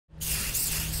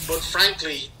But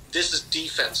frankly, this is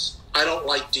defense. I don't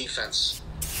like defense.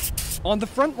 On the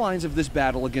front lines of this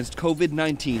battle against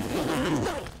COVID-19,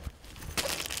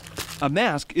 a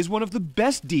mask is one of the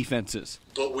best defenses.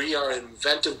 But we are an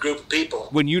inventive group of people.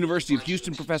 When University of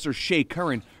Houston professor Shay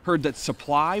Curran heard that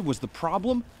supply was the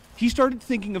problem, he started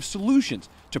thinking of solutions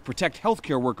to protect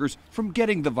healthcare workers from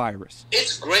getting the virus.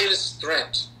 Its greatest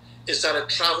threat is that it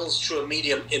travels through a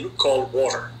medium called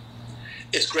water.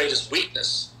 Its greatest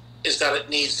weakness is that it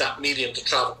needs that medium to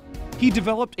travel. He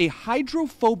developed a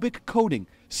hydrophobic coating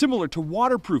similar to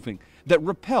waterproofing that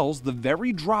repels the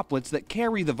very droplets that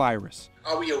carry the virus.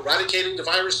 Are we eradicating the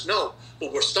virus? No,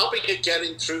 but we're stopping it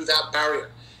getting through that barrier.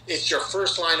 It's your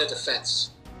first line of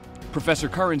defense. Professor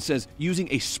Curran says using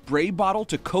a spray bottle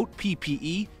to coat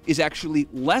PPE is actually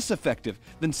less effective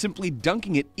than simply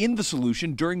dunking it in the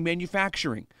solution during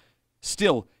manufacturing.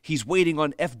 Still, he's waiting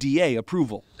on FDA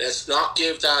approval. Let's not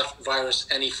give that virus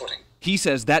any footing. He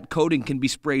says that coating can be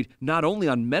sprayed not only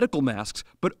on medical masks,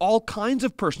 but all kinds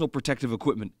of personal protective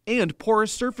equipment and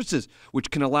porous surfaces,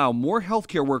 which can allow more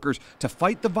healthcare workers to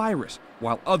fight the virus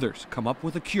while others come up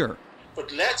with a cure.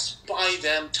 But let's buy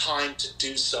them time to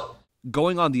do so.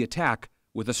 Going on the attack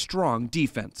with a strong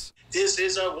defense. This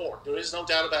is our war. There is no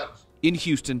doubt about it. In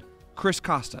Houston, Chris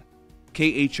Costa,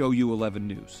 KHOU 11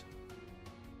 News.